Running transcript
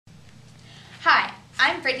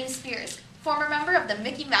I'm Britney Spears, former member of the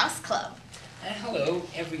Mickey Mouse Club. Hello,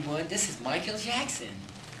 everyone. This is Michael Jackson.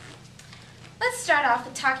 Let's start off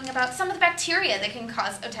with talking about some of the bacteria that can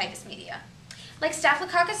cause otitis media. Like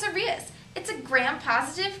Staphylococcus aureus. It's a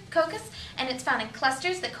gram-positive coccus, and it's found in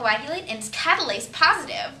clusters that coagulate, and it's catalase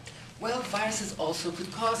positive. Well, viruses also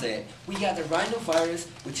could cause it. We got the rhinovirus,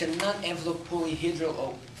 which is a non-enveloped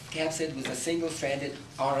polyhedral capsid with a single-stranded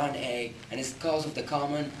RNA, and is the cause of the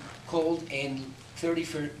common cold in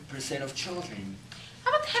 30% of children.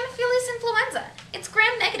 How about the Haemophilus influenza? It's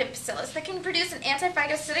gram-negative bacillus that can produce an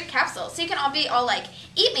antiphagocytic capsule, so you can all be like,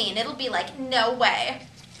 eat me, and it'll be like, no way.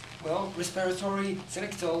 Well, respiratory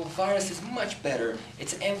syncytial virus is much better.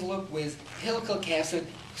 It's enveloped with helical capsid,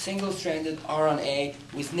 single-stranded RNA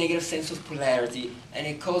with negative sense of polarity, and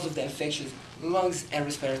a cause of the infection's lungs and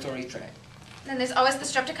respiratory tract. Then there's always the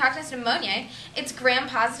Streptococcus pneumoniae. It's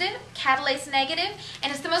gram-positive, catalase negative,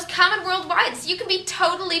 and it's the most common worldwide, so you can be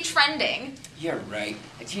totally trending. You're right.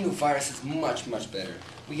 Adenovirus is much, much better.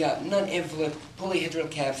 We got non-enveloped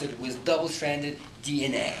polyhedral capsid with double-stranded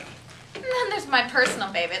DNA. And then there's my personal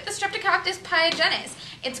favorite, the Streptococcus pyogenes.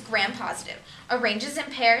 It's gram-positive, arranges in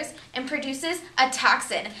pairs, and produces a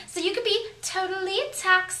toxin. So you could be totally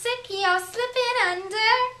toxic, you're slipping under.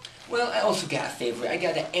 Well, I also got a favorite. I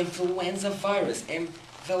got the influenza virus,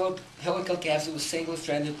 enveloped helical capsid with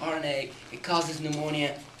single-stranded RNA. It causes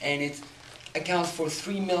pneumonia, and it accounts for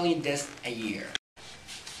 3 million deaths a year.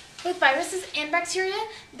 Both viruses and bacteria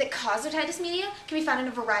that cause otitis media can be found in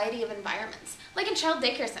a variety of environments, like in child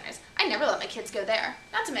daycare centers. I never let my kids go there.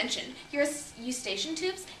 Not to mention, your eustachian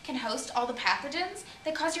tubes can host all the pathogens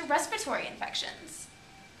that cause your respiratory infections.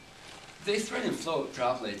 They threaten flow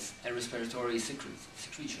droplets and respiratory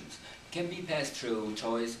secretions can be passed through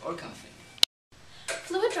toys or coughing.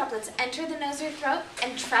 Fluid droplets enter the nose or throat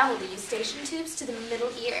and travel the eustachian tubes to the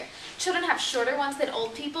middle ear. Children have shorter ones than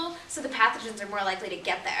old people, so the pathogens are more likely to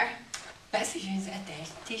get there. Pathogens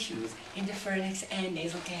attach tissues in the pharynx and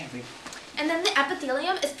nasal cavity. And then the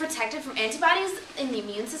epithelium is protected from antibodies in the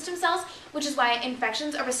immune system cells, which is why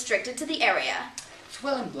infections are restricted to the area.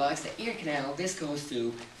 Swelling blocks the ear canal. This goes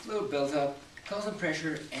to fluid buildup, causing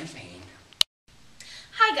pressure and pain.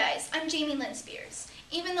 Hi guys, I'm Jamie Lynn Spears.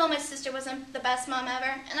 Even though my sister wasn't the best mom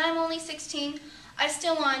ever, and I'm only 16, I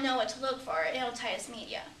still want to know what to look for in otitis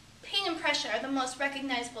media. Pain and pressure are the most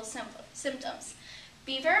recognizable symptoms.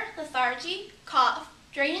 Fever, lethargy, cough,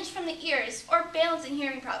 drainage from the ears, or balance and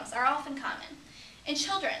hearing problems are often common. In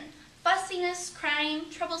children, fussiness, crying,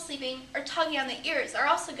 trouble sleeping, or tugging on the ears are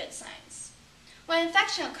also good signs. When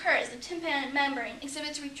infection occurs, the tympanic membrane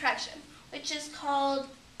exhibits retraction, which is called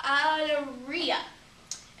atelia,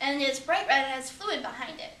 and it's bright red and has fluid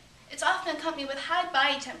behind it. It's often accompanied with high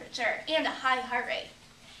body temperature and a high heart rate.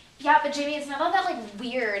 Yeah, but Jamie, it's not all that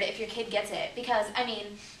weird if your kid gets it, because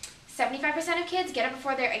 75% of kids get it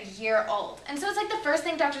before they're a year old, and so it's the first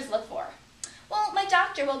thing doctors look for. Well, my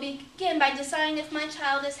doctor will begin by deciding if my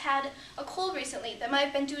child has had a cold recently that might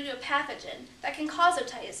have been due to a pathogen that can cause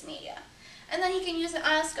otitis media. And then he can use an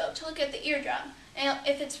otoscope to look at the eardrum, and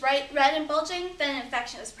if it's red and bulging, then an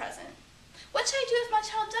infection is present. What should I do if my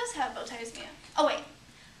child does have otitis media? Oh wait,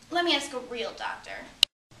 let me ask a real doctor.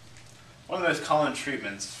 One of the most common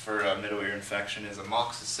treatments for middle ear infection is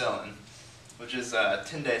amoxicillin, which is a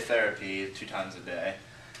 10-day therapy 2 times a day.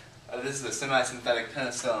 This is a semi-synthetic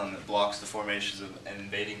penicillin that blocks the formation of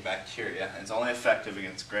invading bacteria, and it's only effective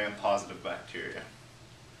against gram-positive bacteria.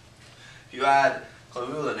 If you add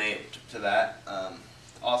clavulanate to that,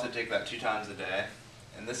 also take that 2 times a day,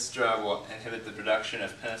 and this drug will inhibit the production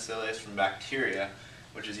of penicillase from bacteria,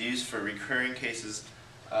 which is used for recurring cases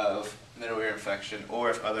of middle ear infection or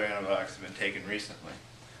if other antibiotics have been taken recently.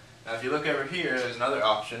 Now if you look over here, there's another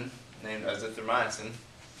option named azithromycin.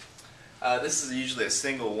 This is usually a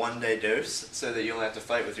single 1-day dose so that you only have to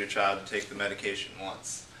fight with your child to take the medication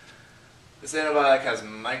once. This antibiotic has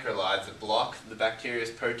microlides that block the bacteria's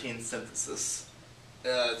protein synthesis.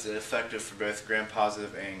 It's effective for both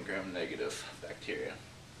gram-positive and gram-negative bacteria.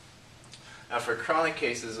 Now for chronic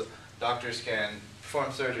cases, doctors can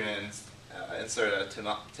perform surgery and insert a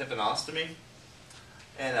tympanostomy,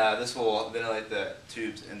 and this will ventilate the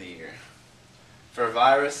tubes in the ear. For a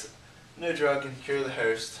virus, no drug can cure the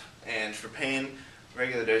host, and for pain,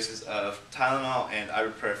 regular doses of Tylenol and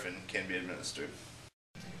ibuprofen can be administered.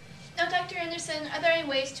 Now Dr. Anderson, are there any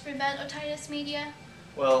ways to prevent otitis media?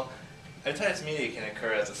 Well, otitis media can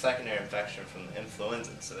occur as a secondary infection from the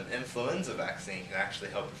influenza, so an influenza vaccine can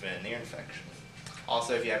actually help prevent an ear infection.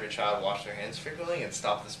 Also, if you have your child wash their hands frequently and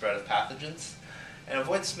stop the spread of pathogens, and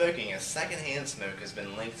avoid smoking, as secondhand smoke has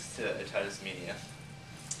been linked to otitis media.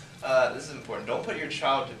 This is important. Don't put your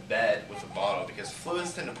child to bed with a bottle because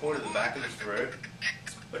fluids tend to pour to the back of the throat,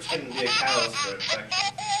 which can be a catalyst for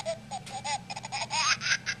infection.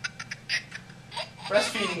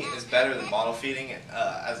 Breastfeeding is better than bottle feeding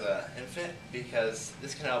as an infant because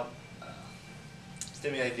this can help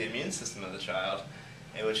stimulate the immune system of the child,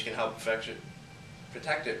 and which can help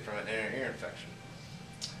protect it from an inner ear infection.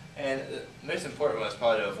 And the most important one is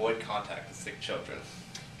probably to avoid contact with sick children.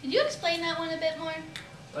 Could you explain that one a bit more?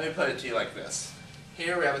 Let me put it to you like this.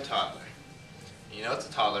 Here we have a toddler. You know it's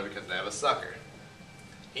a toddler because they have a sucker.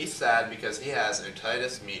 He's sad because he has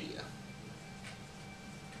otitis media.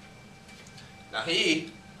 Now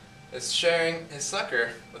he is sharing his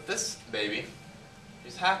sucker with this baby.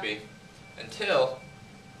 He's happy until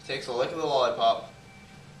he takes a lick of the lollipop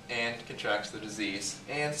and contracts the disease,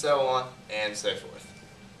 and so on and so forth.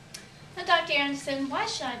 Now, Dr. Aronson, why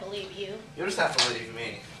should I believe you? You'll just have to believe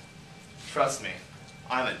me. Trust me,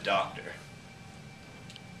 I'm a doctor.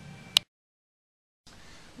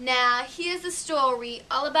 Now, here's a story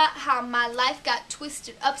all about how my life got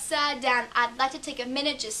twisted upside down. I'd like to take a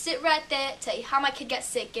minute, just sit right there, tell you how my kid got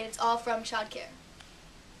sick, and it's all from childcare.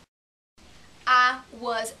 I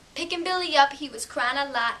was picking Billy up. He was crying a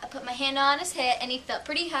lot. I put my hand on his head, and he felt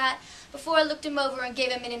pretty hot. Before I looked him over and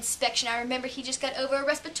gave him an inspection, I remember he just got over a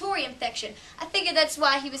respiratory infection. I figured that's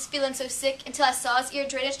why he was feeling so sick until I saw his ear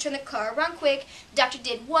drainage turn the car around quick. The doctor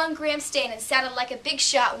did 1 gram stain and sounded like a big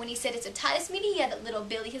shot when he said it's otitis media that little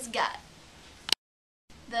Billy has got.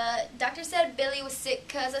 The doctor said Billy was sick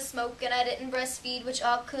because of smoke and I didn't breastfeed, which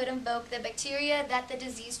all could invoke the bacteria that the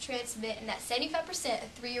disease transmit, and that 75%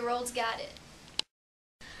 of 3-year-olds got it.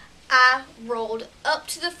 I rolled up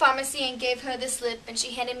to the pharmacy and gave her the slip, and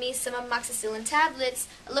she handed me some amoxicillin tablets.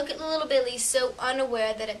 I look at little Billy, so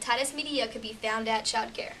unaware that otitis media could be found at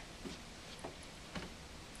childcare.